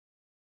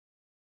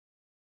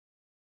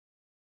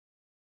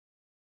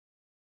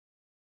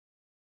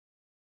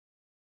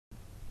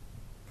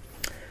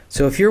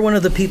So if you're one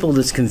of the people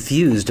that's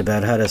confused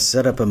about how to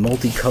set up a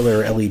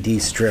multicolor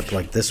LED strip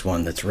like this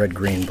one that's red,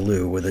 green,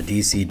 blue with a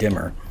DC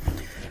dimmer,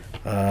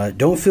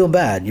 don't feel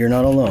bad. You're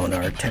not alone.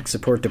 Our tech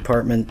support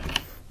department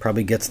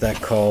probably gets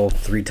that call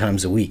 3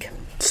 times a week.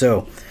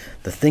 So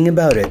the thing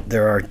about it,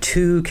 there are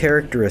 2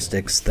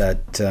 characteristics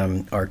that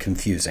are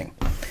confusing.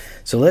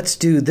 So let's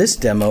do this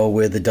demo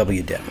with a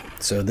W-DIM.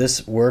 So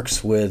this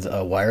works with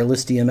a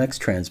wireless DMX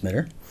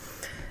transmitter.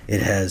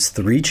 It has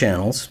 3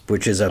 channels,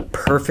 which is a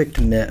perfect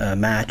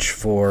match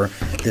for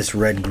this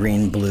red,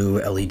 green,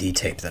 blue LED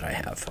tape that I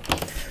have.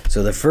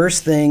 So the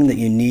first thing that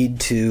you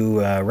need to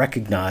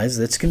recognize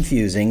that's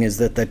confusing is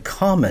that the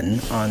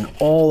common on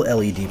all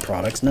LED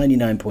products,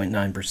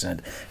 99.9%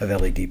 of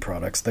LED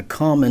products, the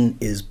common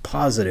is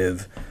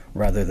positive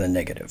rather than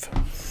negative.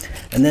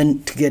 And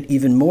then to get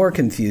even more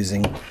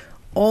confusing,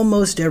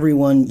 almost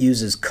everyone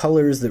uses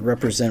colors that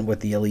represent what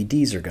the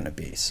LEDs are going to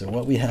be. So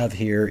what we have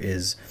here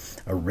is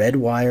a red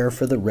wire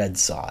for the red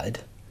side,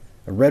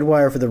 a red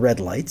wire for the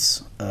red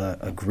lights,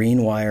 a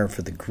green wire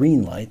for the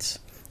green lights,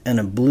 and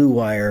a blue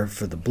wire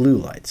for the blue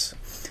lights.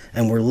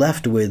 And we're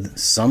left with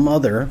some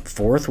other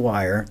 4th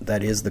wire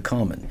that is the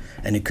common,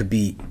 and it could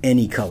be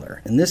any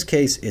color. In this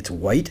case, it's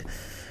white,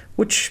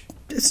 which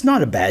it's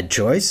not a bad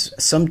choice.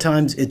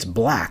 Sometimes it's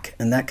black,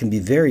 and that can be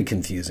very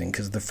confusing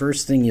because the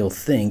first thing you'll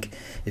think,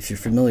 if you're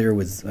familiar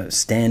with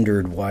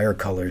standard wire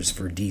colors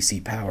for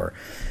DC power,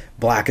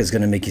 black is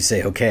going to make you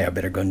say, okay, I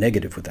better go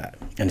negative with that.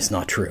 And it's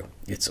not true.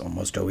 It's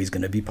almost always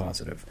going to be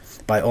positive.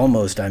 By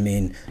almost, I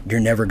mean you're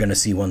never going to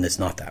see one that's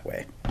not that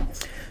way.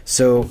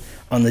 So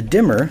on the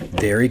dimmer,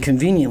 very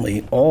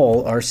conveniently,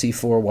 all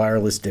RC4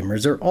 wireless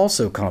dimmers are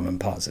also common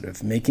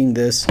positive, making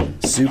this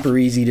super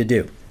easy to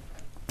do.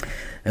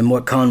 And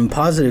what common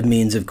positive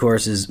means, of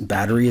course, is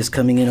battery is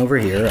coming in over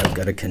here. I've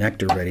got a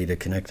connector ready to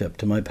connect up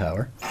to my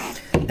power.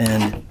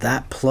 And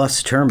that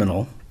plus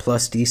terminal,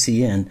 plus DC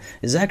in,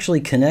 is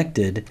actually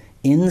connected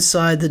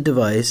inside the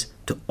device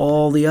to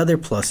all the other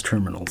plus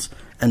terminals.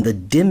 And the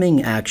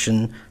dimming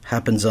action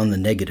happens on the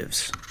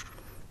negatives.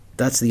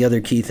 That's the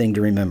other key thing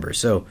to remember.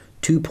 So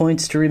 2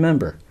 points to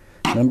remember.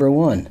 Number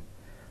 1,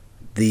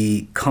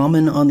 the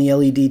common on the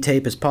LED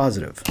tape is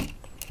positive.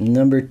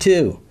 Number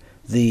 2,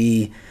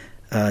 the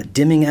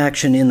dimming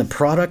action in the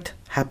product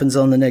happens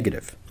on the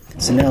negative.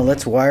 So now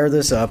let's wire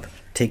this up,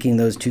 taking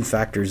those 2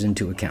 factors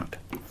into account.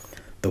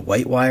 The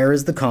white wire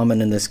is the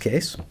common in this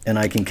case, and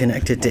I can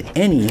connect it to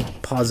any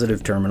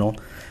positive terminal,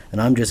 and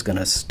I'm just going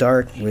to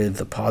start with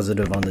the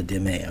positive on the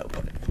DIM-A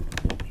output.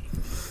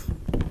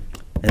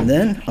 And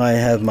then I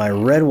have my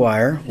red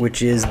wire,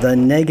 which is the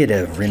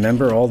negative.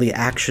 Remember, all the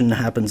action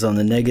happens on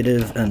the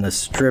negative, and the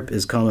strip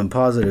is common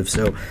positive,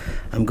 so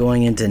I'm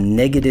going into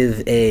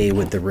negative A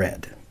with the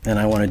red. And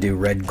I want to do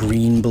red,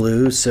 green,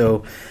 blue,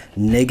 so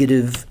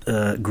negative,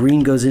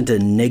 green goes into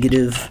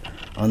negative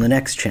on the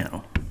next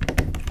channel.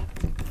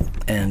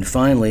 And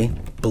finally,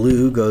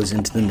 blue goes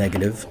into the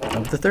negative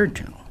of the 3rd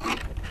channel.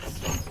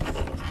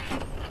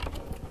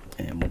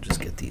 And we'll just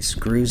get these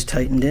screws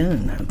tightened in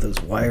and have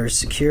those wires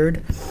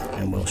secured,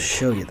 and we'll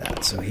show you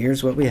that. So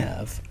here's what we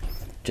have.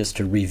 Just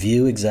to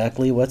review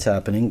exactly what's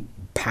happening,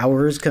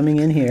 power is coming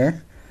in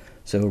here.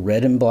 So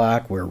red and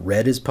black, where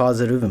red is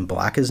positive and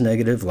black is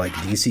negative, like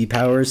DC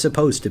power is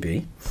supposed to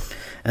be.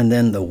 And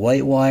then the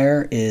white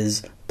wire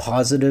is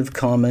positive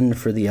common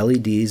for the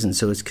LEDs, and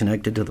so it's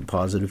connected to the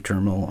positive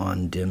terminal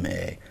on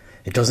DIM-A.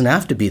 It doesn't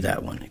have to be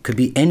that one. It could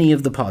be any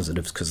of the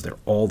positives because they're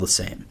all the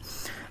same.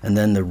 And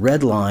then the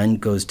red line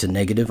goes to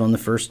negative on the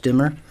 1st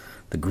dimmer,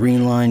 the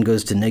green line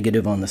goes to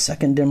negative on the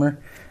 2nd dimmer,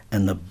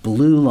 and the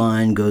blue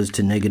line goes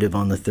to negative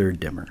on the 3rd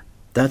dimmer.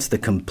 That's the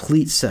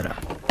complete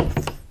setup.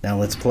 Now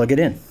let's plug it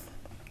in.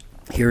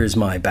 Here is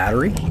my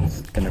battery.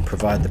 It's going to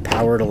provide the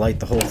power to light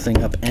the whole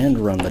thing up and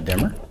run the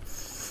dimmer.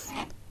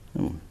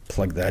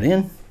 Plug that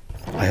in.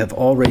 I have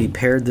already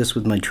paired this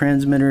with my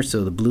transmitter,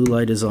 so the blue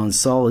light is on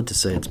solid to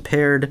say it's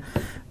paired.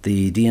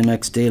 The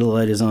DMX data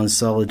light is on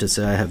solid to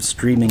say I have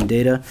streaming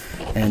data,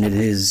 and it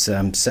is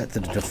set to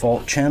the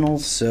default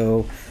channels,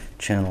 so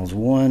channels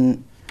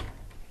 1,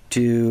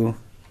 2,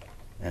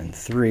 and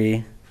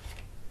 3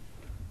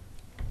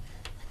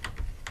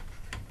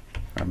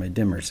 are my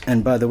dimmers.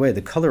 And by the way,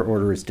 the color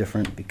order is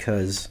different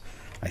because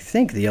I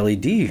think the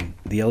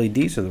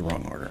LEDs are the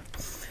wrong order.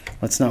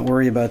 Let's not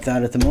worry about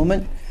that at the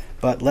moment,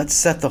 but let's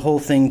set the whole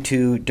thing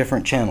to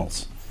different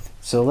channels.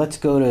 So let's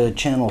go to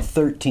channel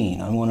 13.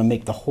 I want to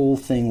make the whole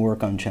thing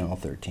work on channel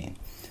 13.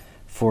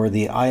 For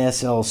the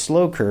ISL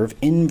slow curve,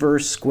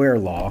 inverse square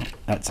law,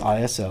 that's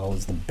ISL,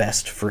 is the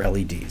best for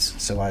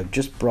LEDs. So I've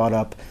just brought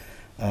up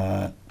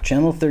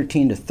channel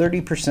 13 to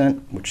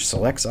 30%, which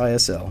selects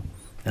ISL,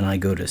 and I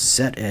go to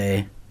set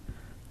A,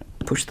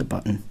 push the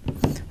button,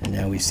 and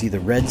now we see the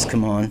reds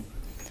come on,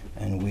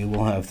 and we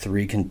will have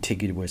 3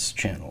 contiguous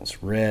channels,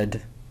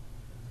 red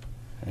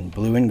and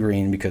blue and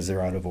green, because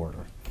they're out of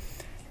order.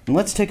 And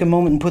let's take a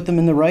moment and put them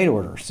in the right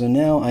order. So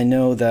now I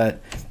know that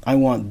I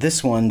want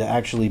this one to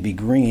actually be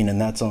green,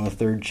 and that's on the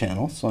 3rd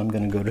channel, so I'm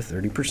going to go to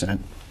 30%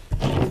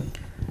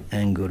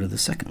 and go to the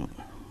 2nd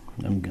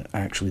one.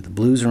 Actually, the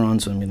blues are on,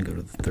 so I'm going to go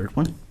to the 3rd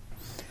one.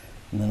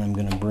 And then I'm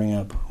going to bring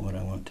up what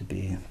I want to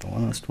be the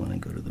last one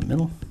and go to the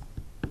middle.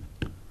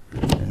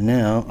 And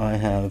now I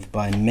have,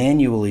 by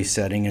manually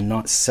setting and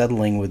not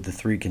settling with the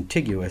 3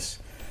 contiguous,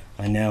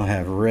 I now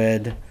have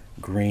red,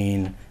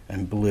 green,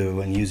 and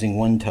blue, and using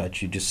one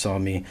touch you just saw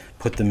me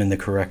put them in the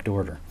correct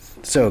order.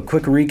 So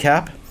quick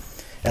recap: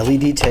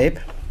 LED tape,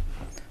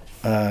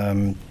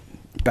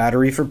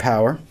 battery for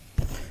power.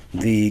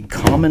 The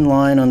common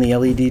line on the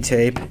LED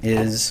tape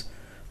is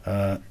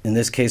in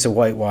this case a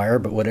white wire,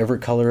 but whatever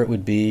color it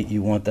would be,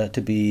 you want that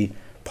to be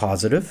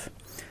positive.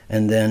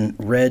 And then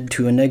red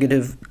to a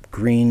negative,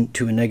 green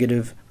to a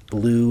negative,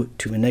 blue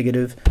to a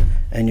negative,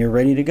 and you're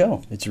ready to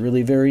go. It's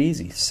really very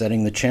easy.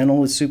 Setting the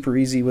channel is super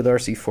easy with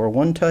RC4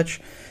 One Touch,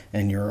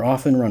 and you're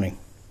off and running.